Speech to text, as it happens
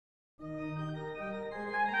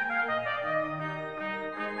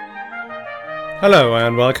Hello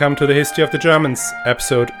and welcome to the History of the Germans,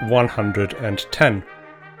 episode 110,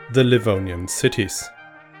 the Livonian Cities.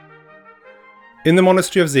 In the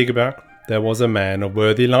monastery of Segeberg, there was a man of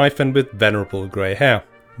worthy life and with venerable grey hair,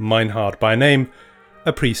 Meinhard by name,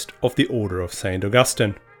 a priest of the order of St.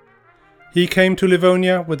 Augustine. He came to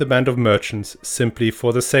Livonia with a band of merchants simply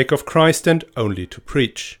for the sake of Christ and only to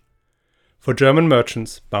preach. For German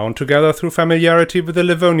merchants, bound together through familiarity with the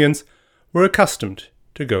Livonians, were accustomed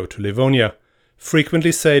to go to Livonia,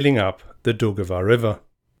 frequently sailing up the Daugava River.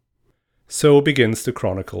 So begins the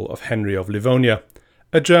chronicle of Henry of Livonia,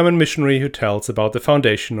 a German missionary who tells about the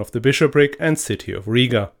foundation of the bishopric and city of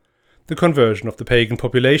Riga, the conversion of the pagan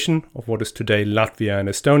population of what is today Latvia and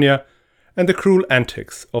Estonia, and the cruel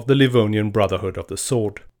antics of the Livonian Brotherhood of the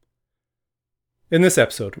Sword. In this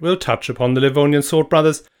episode, we'll touch upon the Livonian Sword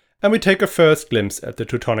Brothers, and we take a first glimpse at the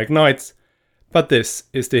Teutonic Knights. But this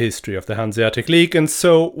is the history of the Hanseatic League, and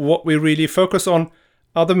so what we really focus on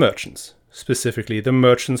are the merchants, specifically the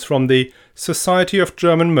merchants from the Society of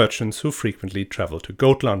German Merchants who frequently travel to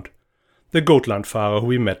Gotland, the Gotlandfahrer who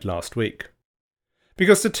we met last week.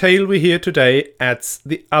 Because the tale we hear today adds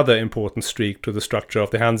the other important streak to the structure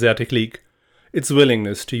of the Hanseatic League, its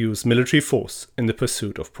willingness to use military force in the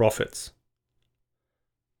pursuit of profits.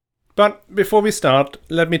 But before we start,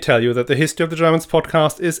 let me tell you that the History of the Germans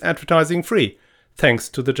podcast is advertising free, thanks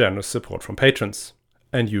to the generous support from patrons.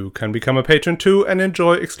 And you can become a patron too and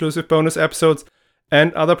enjoy exclusive bonus episodes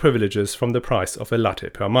and other privileges from the price of a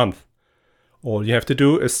latte per month. All you have to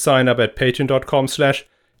do is sign up at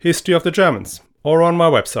patreon.com/historyofthegermans or on my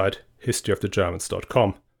website,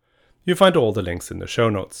 historyofthegermans.com. You find all the links in the show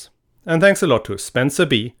notes. And thanks a lot to Spencer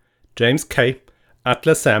B., James K.,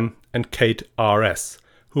 Atlas M., and Kate R.S.,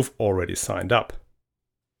 who've already signed up.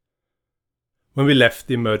 When we left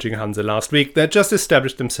the emerging Hanse last week, they had just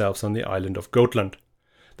established themselves on the island of Gotland.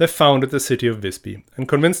 They founded the city of Visby and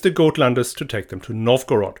convinced the Gotlanders to take them to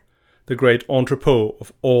Novgorod, the great entrepot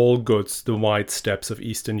of all goods the wide steppes of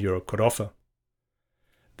Eastern Europe could offer.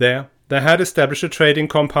 There, they had established a trading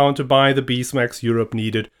compound to buy the beeswax Europe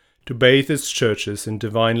needed to bathe its churches in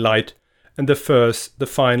divine light and the furs the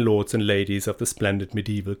fine lords and ladies of the splendid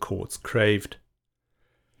medieval courts craved.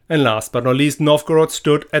 And last but not least, Novgorod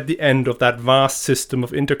stood at the end of that vast system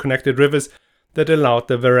of interconnected rivers that allowed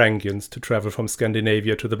the Varangians to travel from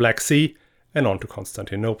Scandinavia to the Black Sea and on to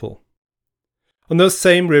Constantinople. On those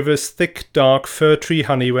same rivers, thick, dark fir tree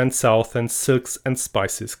honey went south and silks and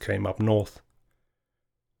spices came up north.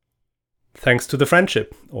 Thanks to the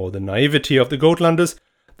friendship, or the naivety of the Gotlanders,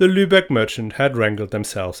 the Lübeck merchant had wrangled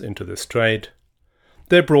themselves into this trade.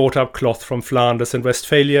 They brought up cloth from Flanders and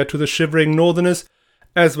Westphalia to the shivering northerners,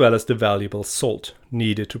 as well as the valuable salt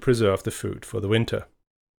needed to preserve the food for the winter.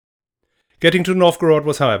 Getting to Novgorod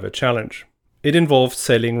was, however, a challenge. It involved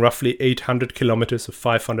sailing roughly 800 kilometers or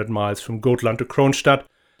 500 miles from Gotland to Kronstadt,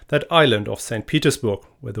 that island off St. Petersburg,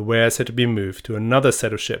 where the wares had to be moved to another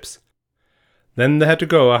set of ships. Then they had to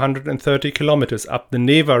go 130 kilometers up the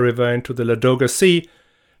Neva River into the Ladoga Sea,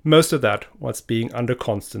 most of that whilst being under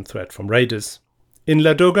constant threat from raiders. In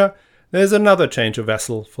Ladoga, there's another change of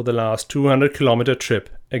vessel for the last 200-kilometer trip,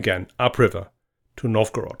 again upriver, to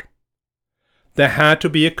Novgorod. There had to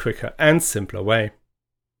be a quicker and simpler way.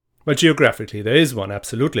 Well, geographically there is one,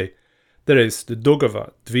 absolutely. There is the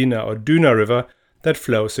Daugava, Dwina or Duna River that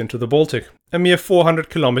flows into the Baltic, a mere 400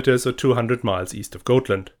 kilometers or 200 miles east of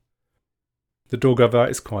Gotland. The Daugava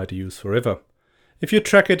is quite a useful river. If you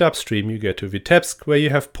track it upstream you get to Vitebsk, where you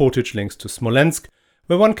have portage links to Smolensk,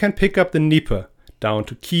 where one can pick up the Dnieper down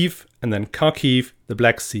to Kiev and then Kharkiv, the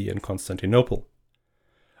Black Sea and Constantinople.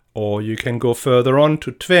 Or you can go further on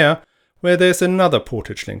to Tver, where there's another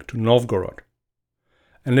portage link to Novgorod.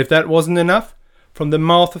 And if that wasn't enough, from the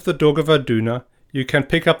mouth of the Daugava Duna you can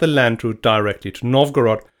pick up the land route directly to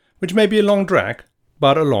Novgorod, which may be a long drag,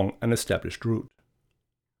 but along an established route.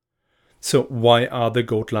 So why are the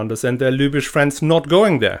Gotlanders and their Lübisch friends not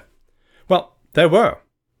going there? Well, they were.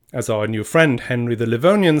 As our new friend Henry the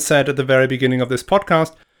Livonian said at the very beginning of this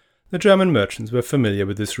podcast, the German merchants were familiar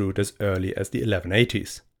with this route as early as the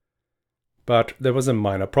 1180s. But there was a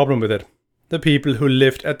minor problem with it. The people who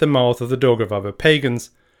lived at the mouth of the Daugava were pagans,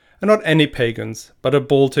 and not any pagans, but a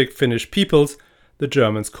Baltic Finnish peoples the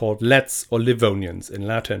Germans called Lets or Livonians in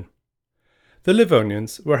Latin. The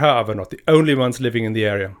Livonians were, however, not the only ones living in the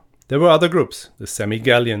area. There were other groups, the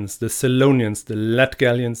Semi-Gallians, the Selonians, the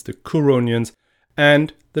Latgalians, the Curonians,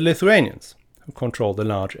 and the Lithuanians, who controlled the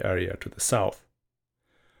large area to the south.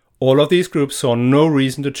 All of these groups saw no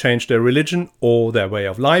reason to change their religion or their way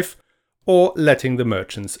of life, or letting the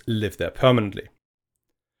merchants live there permanently.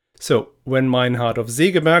 So, when Meinhard of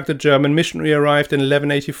Segeberg, the German missionary, arrived in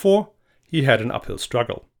 1184, he had an uphill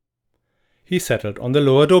struggle. He settled on the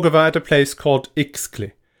lower Daugava at a place called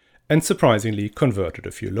Ixkli, and surprisingly converted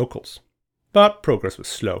a few locals. But progress was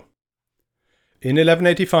slow. In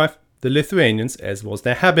 1185, the Lithuanians, as was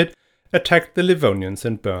their habit, attacked the Livonians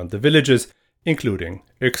and burned the villages, including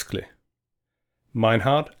Ixkli.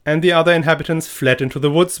 Meinhard and the other inhabitants fled into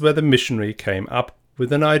the woods, where the missionary came up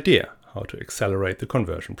with an idea how to accelerate the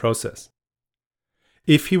conversion process.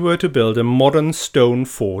 If he were to build a modern stone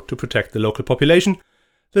fort to protect the local population,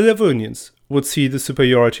 the Livonians would see the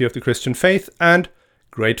superiority of the Christian faith and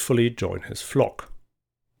gratefully join his flock.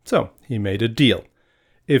 So he made a deal.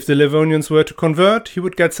 If the Livonians were to convert, he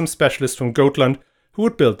would get some specialists from Gotland who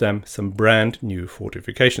would build them some brand new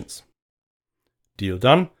fortifications. Deal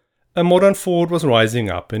done. A modern fort was rising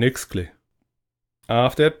up in Ixkli.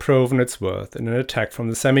 After it had proven its worth in an attack from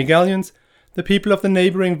the Semi-Gallians, the people of the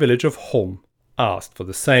neighbouring village of Holm asked for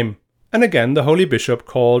the same, and again the holy bishop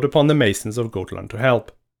called upon the masons of Gotland to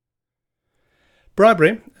help.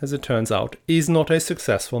 Bribery, as it turns out, is not a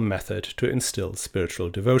successful method to instill spiritual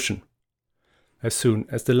devotion. As soon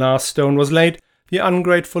as the last stone was laid, the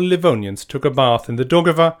ungrateful Livonians took a bath in the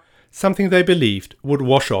Daugava, something they believed would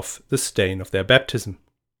wash off the stain of their baptism.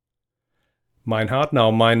 Meinhard,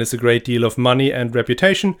 now minus a great deal of money and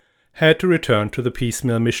reputation, had to return to the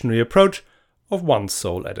piecemeal missionary approach of one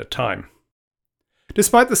soul at a time.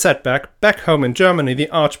 Despite the setback, back home in Germany, the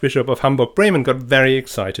Archbishop of Hamburg-Bremen got very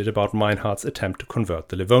excited about Meinhard's attempt to convert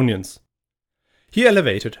the Livonians. He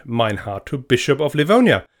elevated Meinhard to Bishop of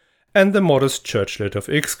Livonia and the modest churchlet of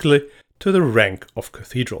Ixkli to the rank of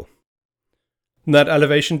cathedral. That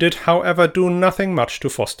elevation did, however, do nothing much to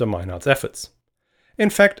foster Meinhard's efforts. In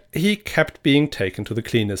fact, he kept being taken to the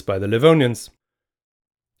cleaners by the Livonians.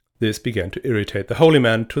 This began to irritate the holy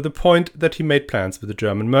man to the point that he made plans with the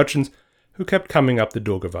German merchants who kept coming up the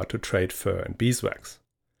Daugava to trade fur and beeswax.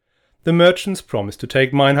 The merchants promised to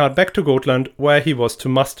take Meinhard back to Gotland, where he was to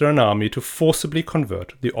muster an army to forcibly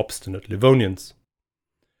convert the obstinate Livonians.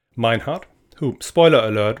 Meinhard, who, spoiler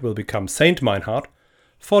alert, will become Saint Meinhard,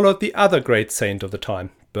 followed the other great saint of the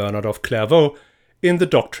time, Bernard of Clairvaux, in the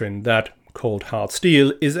doctrine that cold hard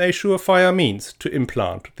steel is a surefire means to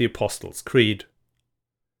implant the Apostles' Creed.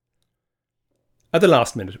 At the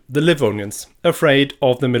last minute, the Livonians, afraid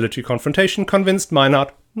of the military confrontation, convinced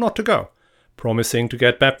Meinhard not to go, promising to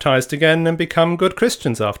get baptized again and become good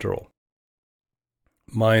Christians after all.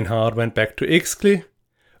 Meinhard went back to Ixkli,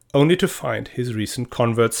 only to find his recent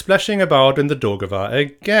converts splashing about in the Daugava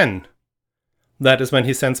again. That is when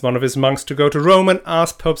he sends one of his monks to go to Rome and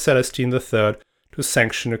ask Pope Celestine III to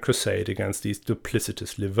sanction a crusade against these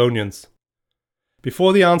duplicitous Livonians.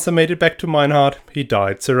 Before the answer made it back to Meinhard, he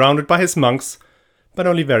died surrounded by his monks, but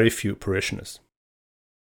only very few parishioners.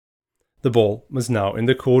 The ball was now in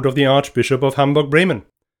the court of the Archbishop of Hamburg-Bremen.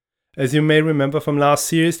 As you may remember from last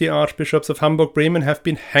series, the Archbishops of Hamburg-Bremen have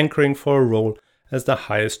been hankering for a role as the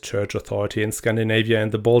highest church authority in Scandinavia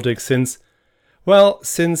and the Baltic since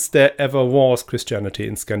there ever was Christianity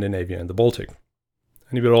in Scandinavia and the Baltic.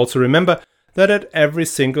 And you will also remember that at every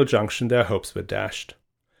single junction their hopes were dashed.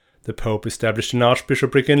 The Pope established an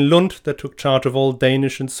archbishopric in Lund that took charge of all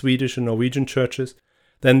Danish and Swedish and Norwegian churches.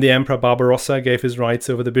 Then the Emperor Barbarossa gave his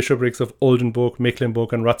rights over the bishoprics of Oldenburg,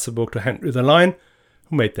 Mecklenburg and Ratzeburg to Henry the Lion,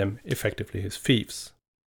 who made them effectively his fiefs.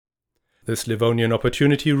 This Livonian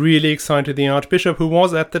opportunity really excited the archbishop, who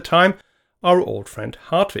was at the time our old friend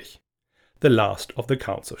Hartwig, the last of the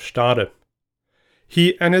Counts of Stade.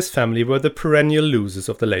 He and his family were the perennial losers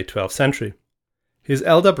of the late 12th century. His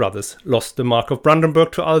elder brothers lost the Mark of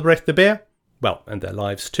Brandenburg to Albrecht the Bear, and their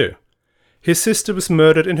lives too. His sister was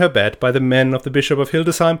murdered in her bed by the men of the Bishop of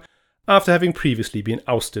Hildesheim after having previously been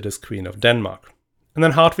ousted as Queen of Denmark. And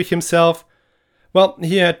then Hartwig himself,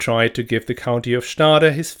 he had tried to give the county of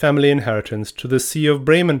Stade his family inheritance to the See of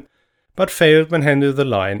Bremen, but failed when Henry the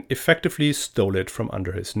Lion effectively stole it from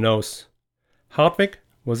under his nose. Hartwig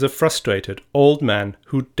was a frustrated old man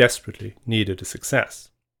who desperately needed a success.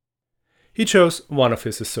 He chose one of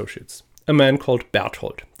his associates, a man called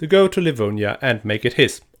Berthold, to go to Livonia and make it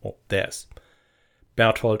his, or theirs.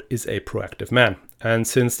 Berthold is a proactive man, and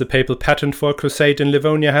since the papal patent for a crusade in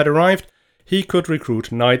Livonia had arrived, he could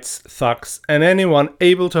recruit knights, thugs, and anyone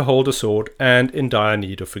able to hold a sword and in dire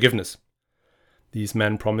need of forgiveness. These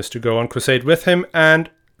men promised to go on crusade with him, and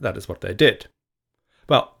that is what they did.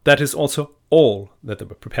 That is also all that they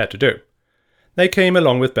were prepared to do. They came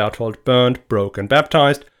along with Berthold, burned, broke, and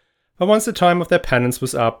baptized, but once the time of their penance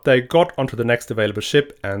was up, they got onto the next available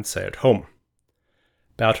ship and sailed home.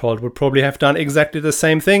 Berthold would probably have done exactly the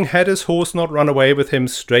same thing had his horse not run away with him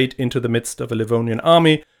straight into the midst of a Livonian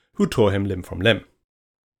army who tore him limb from limb.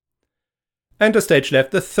 and the stage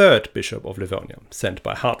left the third bishop of Livonia, sent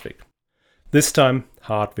by Hartwig. This time,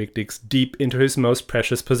 Hartwig digs deep into his most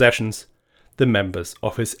precious possessions, the members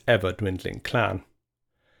of his ever-dwindling clan.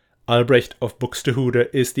 Albrecht of Buxtehude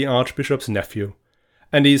is the archbishop's nephew,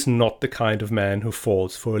 and he is not the kind of man who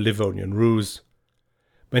falls for a Livonian ruse.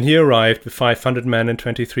 When he arrived with 500 men and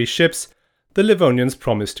 23 ships, the Livonians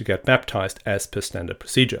promised to get baptized as per standard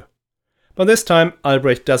procedure. But this time,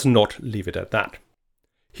 Albrecht does not leave it at that.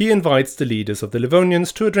 He invites the leaders of the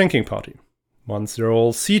Livonians to a drinking party. Once they're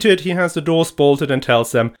all seated, he has the doors bolted and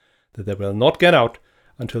tells them that they will not get out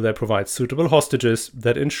until they provide suitable hostages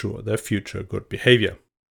that ensure their future good behavior.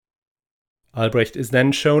 Albrecht is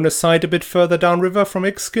then shown a site a bit further downriver from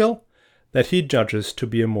Ixkill that he judges to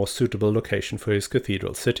be a more suitable location for his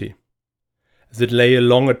cathedral city. As it lay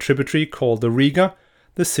along a tributary called the Riga,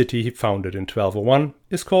 the city he founded in 1201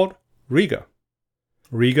 is called Riga.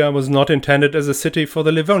 Riga was not intended as a city for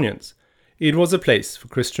the Livonians. It was a place for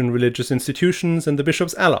Christian religious institutions and the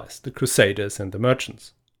bishop's allies, the Crusaders and the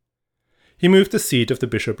merchants. He moved the seat of the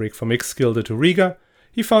bishopric from Ixkill to Riga.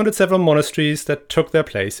 He founded several monasteries that took their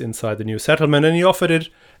place inside the new settlement, and he offered it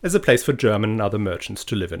as a place for German and other merchants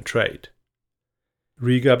to live and trade.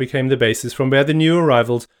 Riga became the basis from where the new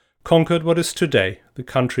arrivals conquered what is today the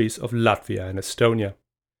countries of Latvia and Estonia.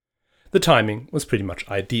 The timing was pretty much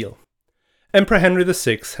ideal. Emperor Henry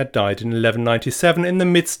VI had died in 1197 in the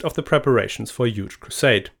midst of the preparations for a huge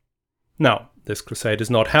crusade. Now, this crusade is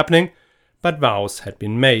not happening, but vows had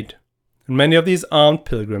been made, and many of these armed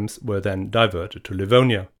pilgrims were then diverted to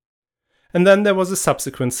Livonia. And then there was a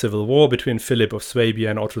subsequent civil war between Philip of Swabia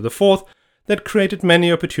and Otto IV that created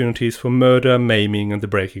many opportunities for murder, maiming, and the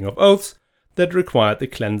breaking of oaths that required the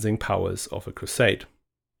cleansing powers of a crusade.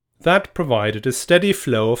 That provided a steady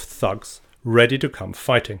flow of thugs ready to come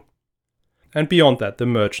fighting. And beyond that, the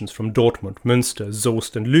merchants from Dortmund, Münster,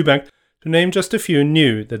 Soest and Lübeck, to name just a few,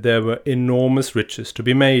 knew that there were enormous riches to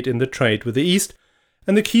be made in the trade with the East,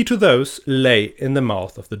 and the key to those lay in the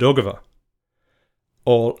mouth of the Daugava.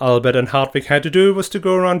 All Albert and Hartwig had to do was to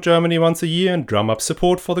go around Germany once a year and drum up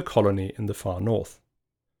support for the colony in the far north.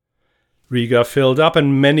 Riga filled up,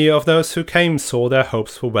 and many of those who came saw their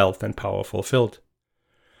hopes for wealth and power fulfilled.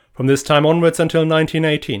 From this time onwards until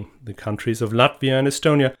 1918, the countries of Latvia and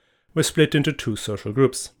Estonia were split into two social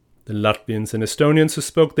groups, the Latvians and Estonians who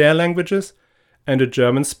spoke their languages, and a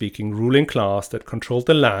German-speaking ruling class that controlled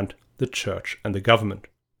the land, the church and the government.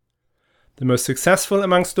 The most successful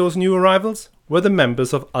amongst those new arrivals were the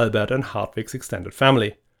members of Albert and Hartwig's extended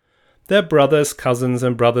family. Their brothers, cousins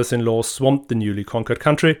and brothers-in-law swamped the newly conquered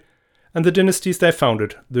country, and the dynasties they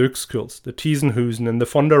founded, the Uxküls, the Tiesenhusen and the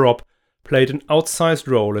von der Ropp, played an outsized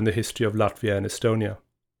role in the history of Latvia and Estonia.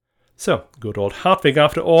 So, good old Hartwig,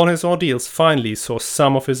 after all his ordeals, finally saw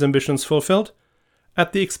some of his ambitions fulfilled,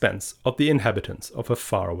 at the expense of the inhabitants of a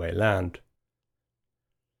faraway land.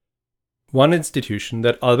 One institution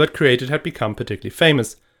that Albert created had become particularly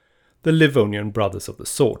famous, the Livonian Brothers of the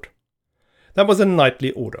Sword. That was a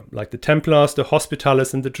knightly order, like the Templars, the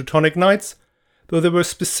Hospitallers and the Teutonic Knights, though they were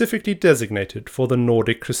specifically designated for the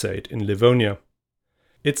Nordic Crusade in Livonia.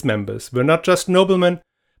 Its members were not just noblemen,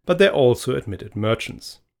 but they also admitted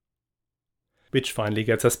merchants. Which finally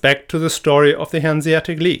gets us back to the story of the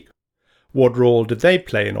Hanseatic League. What role did they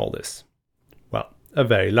play in all this? Well, a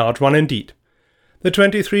very large one indeed. The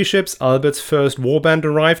 23 ships Albert's first warband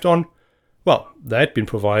arrived on, well, they had been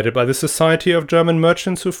provided by the Society of German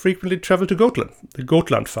Merchants who frequently travelled to Gotland, the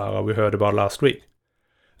Gotlandfahrer we heard about last week.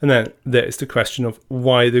 And then there is the question of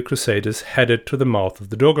why the Crusaders headed to the mouth of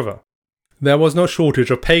the Daugava. There was no shortage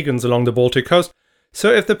of pagans along the Baltic coast,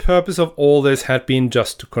 so if the purpose of all this had been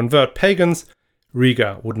just to convert pagans,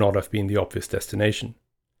 Riga would not have been the obvious destination.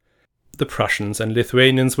 The Prussians and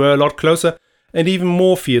Lithuanians were a lot closer and even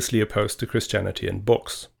more fiercely opposed to Christianity and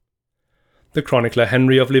books. The chronicler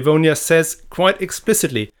Henry of Livonia says quite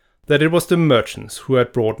explicitly that it was the merchants who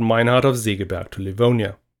had brought Meinhard of Segeberg to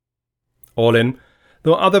Livonia. All in,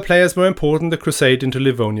 though other players were important, the crusade into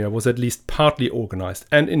Livonia was at least partly organized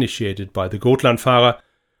and initiated by the Gotlandfahrer,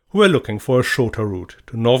 who were looking for a shorter route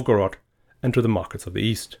to Novgorod and to the markets of the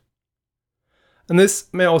east. And this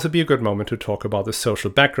may also be a good moment to talk about the social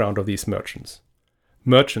background of these merchants.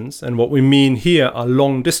 Merchants, and what we mean here are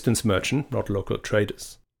long-distance merchants, not local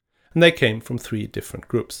traders. And they came from three different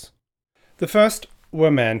groups. The first were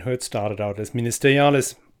men who had started out as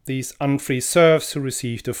ministeriales, these unfree serfs who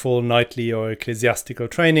received a full knightly or ecclesiastical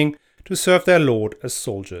training to serve their lord as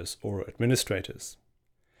soldiers or administrators.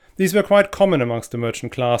 These were quite common amongst the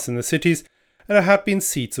merchant class in the cities, and there had been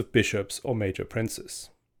seats of bishops or major princes.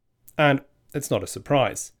 And it's not a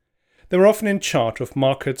surprise. They were often in charge of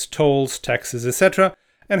markets, tolls, taxes, etc.,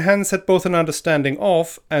 and hence had both an understanding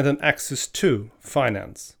of and an access to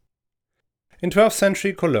finance. In 12th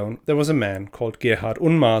century Cologne there was a man called Gerhard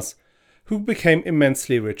Unmaß, who became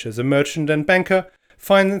immensely rich as a merchant and banker,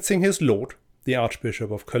 financing his lord, the Archbishop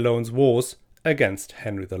of Cologne's wars against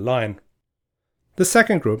Henry the Lion. The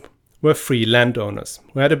second group were free landowners,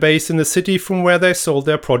 who had a base in the city from where they sold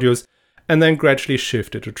their produce and then gradually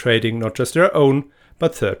shifted to trading not just their own,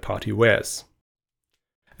 but third-party wares.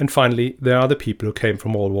 And finally, there are the people who came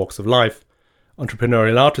from all walks of life: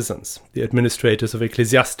 entrepreneurial artisans, the administrators of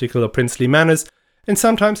ecclesiastical or princely manors, and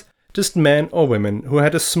sometimes just men or women who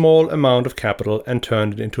had a small amount of capital and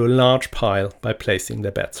turned it into a large pile by placing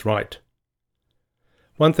their bets right.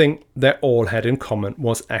 One thing they all had in common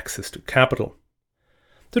was access to capital.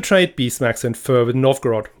 To trade beeswax and fur with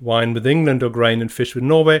Novgorod, wine with England, or grain and fish with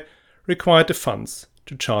Norway required the funds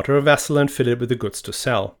to charter a vessel and fill it with the goods to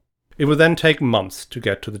sell. It would then take months to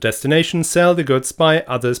get to the destination, sell the goods, buy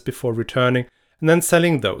others before returning, and then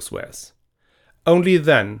selling those wares. Only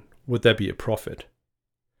then would there be a profit.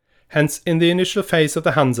 Hence, in the initial phase of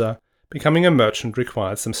the Hansa, becoming a merchant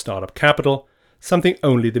required some startup capital, something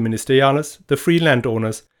only the ministeriales, the free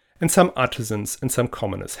landowners, and some artisans and some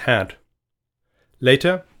commoners had.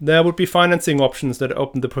 Later, there would be financing options that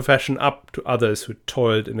opened the profession up to others who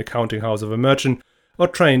toiled in the counting house of a merchant or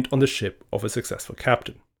trained on the ship of a successful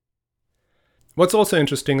captain. What's also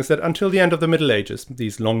interesting is that until the end of the Middle Ages,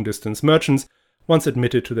 these long-distance merchants, once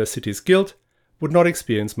admitted to their city's guild, would not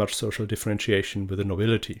experience much social differentiation with the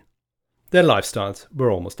nobility. Their lifestyles were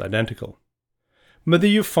almost identical. Whether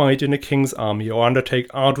you fight in a king's army or undertake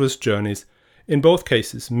arduous journeys, in both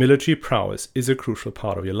cases military prowess is a crucial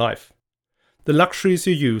part of your life. The luxuries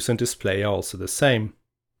you use and display are also the same.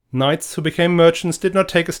 Knights who became merchants did not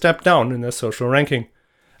take a step down in their social ranking,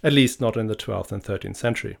 at least not in the 12th and 13th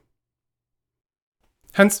century.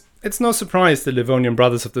 Hence, it's no surprise the Livonian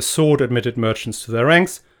brothers of the sword admitted merchants to their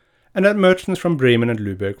ranks, and that merchants from Bremen and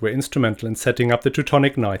Lübeck were instrumental in setting up the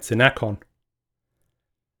Teutonic Knights in Akon.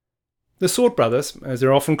 The sword brothers, as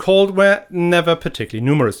they're often called, were never particularly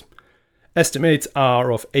numerous. Estimates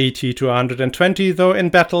are of 80 to 120, though in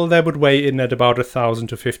battle they would weigh in at about 1,000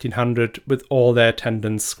 to 1,500 with all their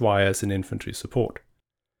attendants, squires and infantry support.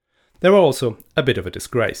 They were also a bit of a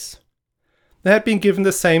disgrace. They had been given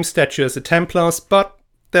the same stature as the Templars, but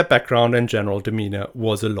their background and general demeanour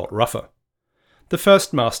was a lot rougher. The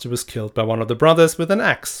first master was killed by one of the brothers with an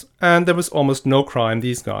axe, and there was almost no crime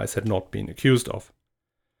these guys had not been accused of.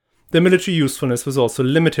 Their military usefulness was also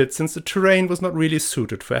limited, since the terrain was not really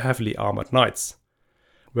suited for heavily armoured knights.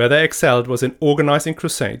 Where they excelled was in organising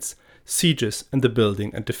crusades, sieges and the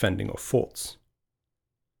building and defending of forts.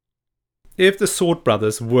 If the sword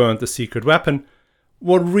brothers weren't the secret weapon,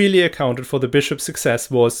 what really accounted for the bishop's success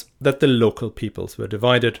was that the local peoples were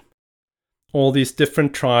divided. All these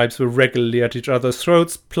different tribes were regularly at each other's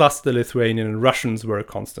throats, plus the Lithuanian and Russians were a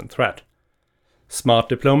constant threat. Smart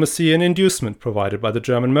diplomacy and inducement provided by the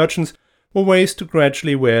German merchants were ways to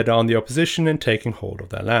gradually wear down the opposition in taking hold of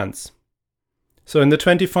their lands. So in the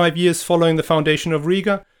 25 years following the foundation of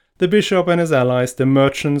Riga, the bishop and his allies, the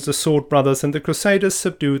merchants, the sword brothers and the crusaders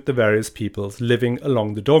subdued the various peoples living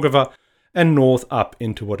along the Daugava and north up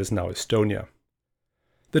into what is now Estonia.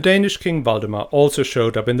 The Danish king Valdemar also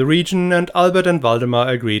showed up in the region, and Albert and Valdemar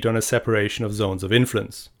agreed on a separation of zones of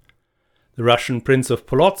influence. The Russian Prince of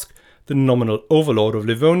Polotsk, the nominal overlord of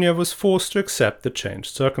Livonia, was forced to accept the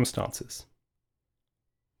changed circumstances.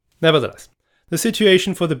 Nevertheless, the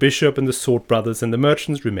situation for the bishop and the sword brothers and the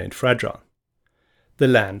merchants remained fragile. The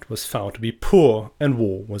land was found to be poor and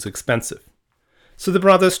war was expensive. So the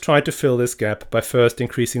brothers tried to fill this gap by first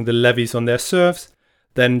increasing the levies on their serfs,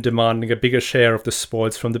 then demanding a bigger share of the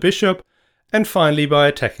spoils from the bishop, and finally by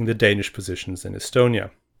attacking the Danish positions in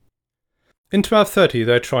Estonia. In 1230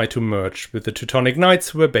 they tried to merge with the Teutonic Knights,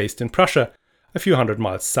 who were based in Prussia, a few hundred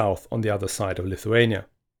miles south on the other side of Lithuania.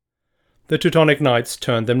 The Teutonic Knights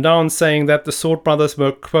turned them down, saying that the sword brothers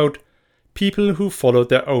were, quote, people who followed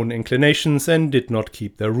their own inclinations and did not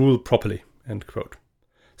keep their rule properly, end quote.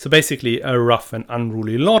 So basically a rough and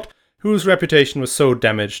unruly lot whose reputation was so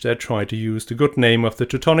damaged they tried to use the good name of the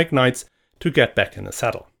Teutonic Knights to get back in the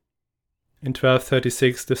saddle. In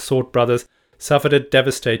 1236 the sword brothers suffered a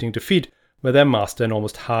devastating defeat, where their master and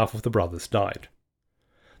almost half of the brothers died.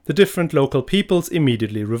 The different local peoples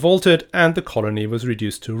immediately revolted, and the colony was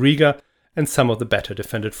reduced to Riga and some of the better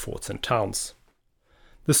defended forts and towns.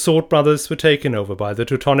 The sword brothers were taken over by the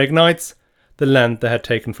Teutonic Knights, the land they had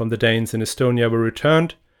taken from the Danes in Estonia were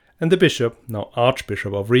returned, and the bishop, now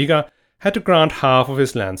Archbishop of Riga, had to grant half of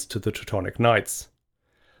his lands to the Teutonic Knights.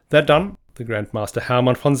 That done, the Grand Master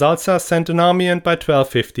Hermann von Salza sent an army, and by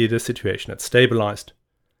 1250 the situation had stabilized.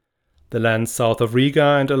 The lands south of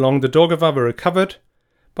Riga and along the Daugava were recovered,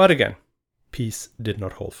 but again, peace did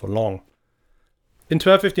not hold for long. In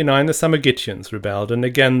 1259 the Samogitians rebelled, and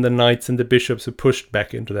again the knights and the bishops were pushed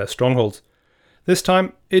back into their strongholds. This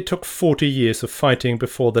time it took 40 years of fighting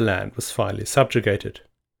before the land was finally subjugated.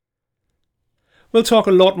 We'll talk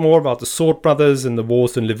a lot more about the Sword Brothers and the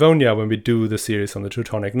wars in Livonia when we do the series on the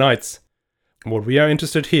Teutonic Knights. What we are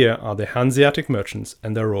interested here are the Hanseatic merchants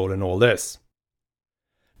and their role in all this.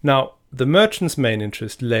 Now, the merchants' main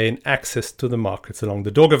interest lay in access to the markets along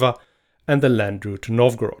the Daugava and the land route to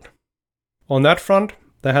Novgorod. On that front,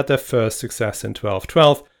 they had their first success in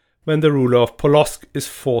 1212, when the ruler of Polotsk is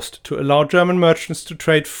forced to allow German merchants to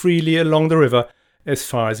trade freely along the river as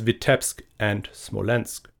far as Vitebsk and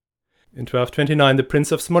Smolensk. In 1229, the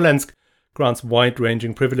Prince of Smolensk grants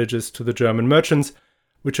wide-ranging privileges to the German merchants,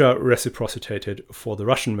 which are reciprocated for the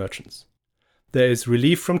Russian merchants. There is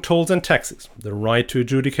relief from tolls and taxes, the right to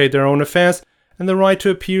adjudicate their own affairs, and the right to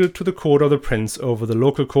appeal to the court of the prince over the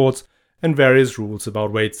local courts, and various rules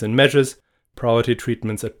about weights and measures, priority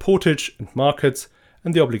treatments at portage and markets,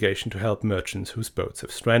 and the obligation to help merchants whose boats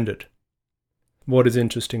have stranded. What is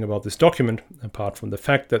interesting about this document, apart from the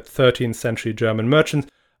fact that 13th century German merchants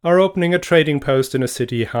are opening a trading post in a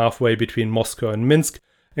city halfway between Moscow and Minsk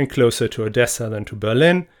and closer to Odessa than to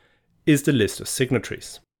Berlin, is the list of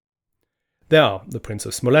signatories. There are the Prince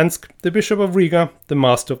of Smolensk, the Bishop of Riga, the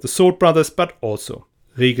Master of the Sword Brothers, but also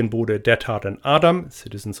Regenbruder Detard and Adam,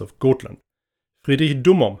 citizens of Gotland, Friedrich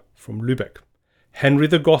Dummum from Lübeck, Henry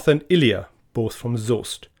the Goth and Ilya, both from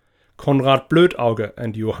Soest, Konrad Blödauge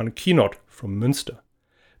and Johann Kinot from Münster,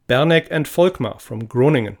 Berneck and Volkmar from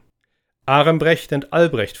Groningen, Arembrecht and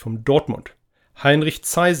Albrecht from Dortmund, Heinrich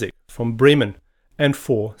Zeisig from Bremen, and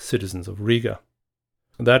 4 citizens of Riga.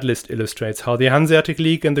 That list illustrates how the Hanseatic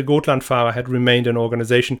League and the Gotlandfahrer had remained an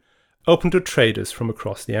organization open to traders from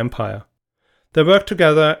across the empire. They worked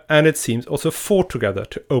together and it seems also fought together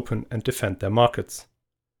to open and defend their markets.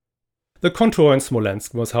 The contour in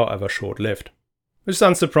Smolensk was however short-lived, which is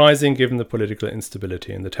unsurprising given the political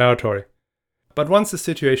instability in the territory. But once the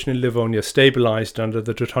situation in Livonia stabilized under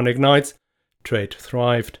the Teutonic Knights, trade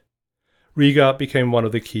thrived. Riga became one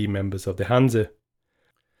of the key members of the Hanse.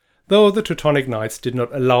 Though the Teutonic Knights did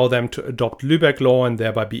not allow them to adopt Lübeck law and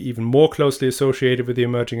thereby be even more closely associated with the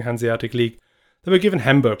emerging Hanseatic League, they were given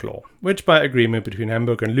Hamburg law, which by agreement between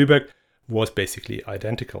Hamburg and Lübeck was basically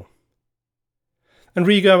identical. And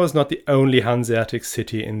Riga was not the only Hanseatic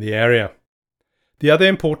city in the area. The other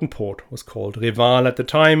important port was called Reval at the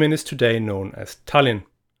time and is today known as Tallinn.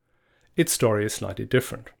 Its story is slightly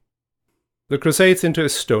different. The Crusades into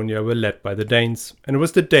Estonia were led by the Danes, and it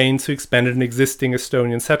was the Danes who expanded an existing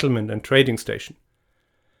Estonian settlement and trading station.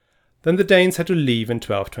 Then the Danes had to leave in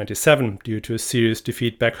 1227 due to a serious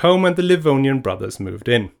defeat back home, and the Livonian brothers moved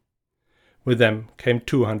in. With them came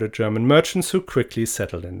 200 German merchants who quickly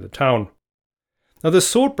settled in the town. Now the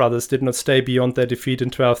Sword Brothers did not stay beyond their defeat in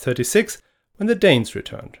 1236 when the Danes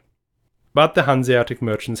returned. But the Hanseatic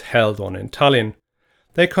merchants held on in Tallinn.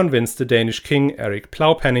 They convinced the Danish king Eric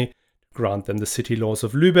Plowpenny to grant them the city laws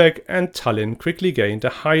of Lübeck, and Tallinn quickly gained a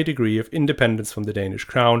high degree of independence from the Danish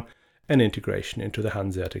crown and integration into the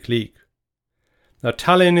Hanseatic League. Now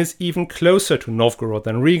Tallinn is even closer to Novgorod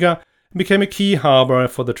than Riga and became a key harbour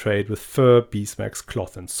for the trade with fur, beeswax,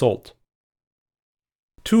 cloth and salt.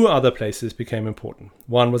 2 other places became important.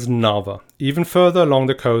 One was Narva, even further along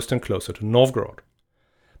the coast and closer to Novgorod.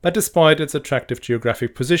 But despite its attractive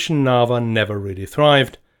geographic position, Narva never really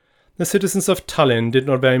thrived. The citizens of Tallinn did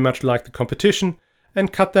not very much like the competition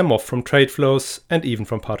and cut them off from trade flows and even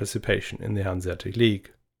from participation in the Hanseatic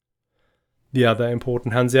League. The other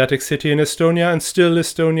important Hanseatic city in Estonia, and still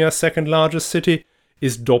Estonia's second largest city,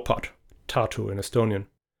 is Dopad, Tartu in Estonian.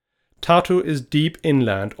 Tartu is deep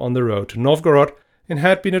inland on the road to Novgorod and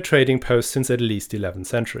had been a trading post since at least the 11th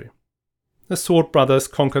century. The Sword Brothers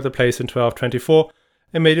conquered the place in 1224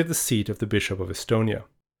 and made it the seat of the Bishop of Estonia.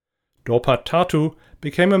 Dopad Tartu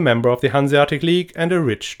became a member of the Hanseatic League and a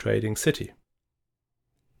rich trading city.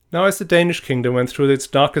 Now, as the Danish kingdom went through its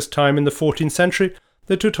darkest time in the 14th century,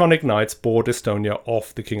 the Teutonic Knights bought Estonia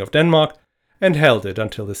off the King of Denmark and held it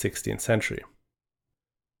until the 16th century.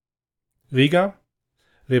 Riga,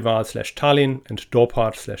 Reval/Tallinn, and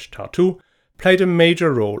Dopad/Tartu played a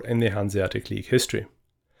major role in the Hanseatic League history.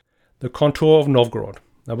 The contour of Novgorod,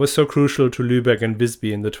 that was so crucial to Lübeck and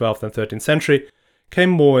Visby in the 12th and 13th century, came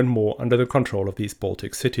more and more under the control of these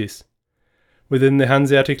Baltic cities. Within the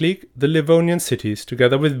Hanseatic League, the Livonian cities,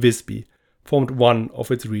 together with Visby, formed one of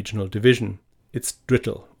its regional division, its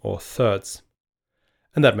drittel or thirds.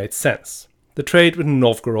 And that made sense. The trade with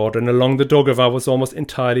Novgorod and along the Daugava was almost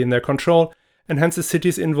entirely in their control, and hence the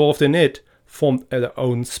cities involved in it formed their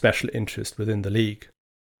own special interest within the League.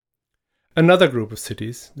 Another group of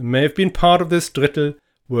cities that may have been part of this drittel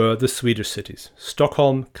were the Swedish cities,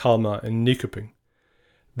 Stockholm, Kalmar and Nyköping.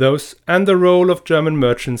 Those and the role of German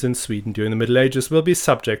merchants in Sweden during the Middle Ages will be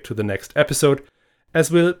subject to the next episode, as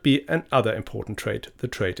will be another important trade, the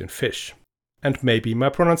trade in fish. And maybe my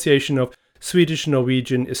pronunciation of Swedish,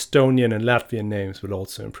 Norwegian, Estonian and Latvian names will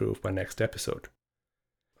also improve by next episode.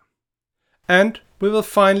 And we will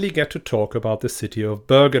finally get to talk about the city of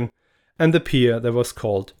Bergen and the pier that was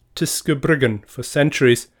called Tyske for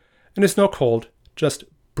centuries and is now called just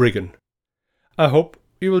Bryggen. I hope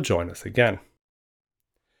you will join us again.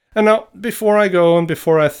 And now, before I go and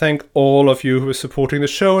before I thank all of you who are supporting the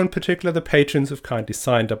show, in particular the patrons who've kindly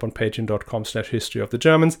signed up on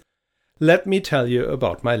patreon.com/historyofthegermans, let me tell you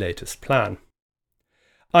about my latest plan.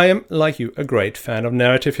 I am, like you, a great fan of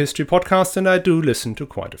narrative history podcasts, and I do listen to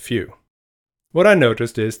quite a few. What I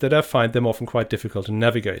noticed is that I find them often quite difficult to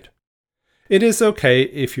navigate. It is okay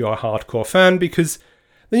if you are a hardcore fan, because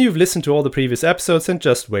then you've listened to all the previous episodes and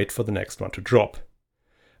just wait for the next one to drop.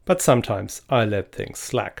 But sometimes I let things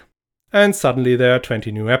slack. And suddenly there are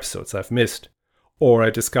 20 new episodes I've missed. Or I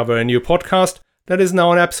discover a new podcast that is now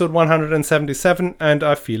on episode 177 and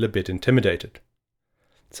I feel a bit intimidated.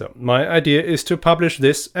 So my idea is to publish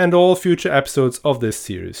this and all future episodes of this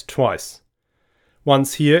series twice.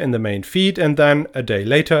 Once here in the main feed and then a day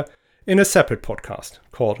later in a separate podcast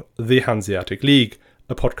called The Hanseatic League,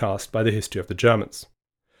 a podcast by the History of the Germans.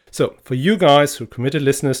 So, for you guys who are committed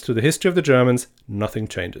listeners to the History of the Germans, nothing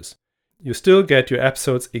changes. You still get your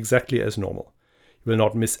episodes exactly as normal. You will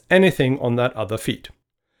not miss anything on that other feed.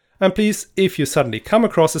 And please, if you suddenly come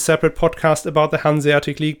across a separate podcast about the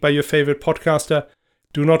Hanseatic League by your favorite podcaster,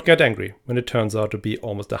 do not get angry when it turns out to be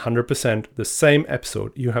almost 100% the same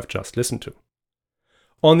episode you have just listened to.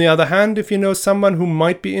 On the other hand, if you know someone who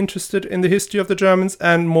might be interested in the History of the Germans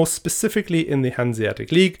and more specifically in the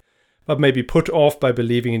Hanseatic League, but may be put off by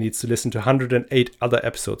believing he needs to listen to 108 other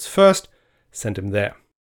episodes first, send him there.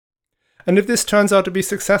 And if this turns out to be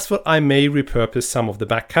successful, I may repurpose some of the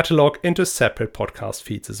back catalogue into separate podcast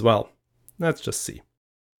feeds as well. Let's just see.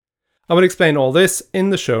 I will explain all this in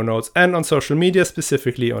the show notes and on social media,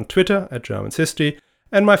 specifically on Twitter @Germans History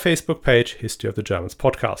and my Facebook page, History of the Germans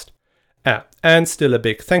Podcast. And still a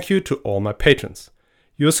big thank you to all my patrons.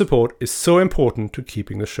 Your support is so important to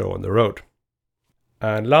keeping the show on the road.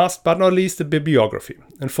 And last but not least, the bibliography.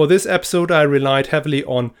 And for this episode I relied heavily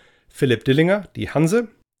on Philipp Dillinger, Die Hanse,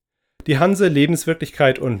 Die Hanse,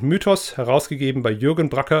 Lebenswirklichkeit und Mythos, herausgegeben bei Jürgen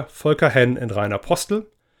Bracker, Volker Henn und Rainer Postel,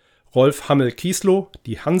 Rolf Hammel-Kieslow,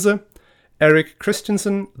 Die Hanse, Eric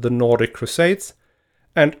Christensen, The Nordic Crusades,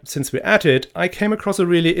 and since we're at it, I came across a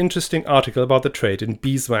really interesting article about the trade in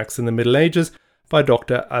beeswax in the Middle Ages by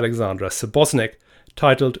Dr. Alexandra Sabosnek,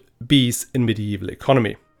 titled Bees in Medieval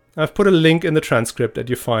Economy. I've put a link in the transcript that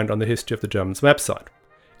you find on the History of the Germans website.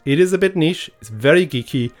 It is a bit niche, it's very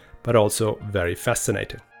geeky, but also very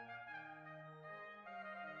fascinating.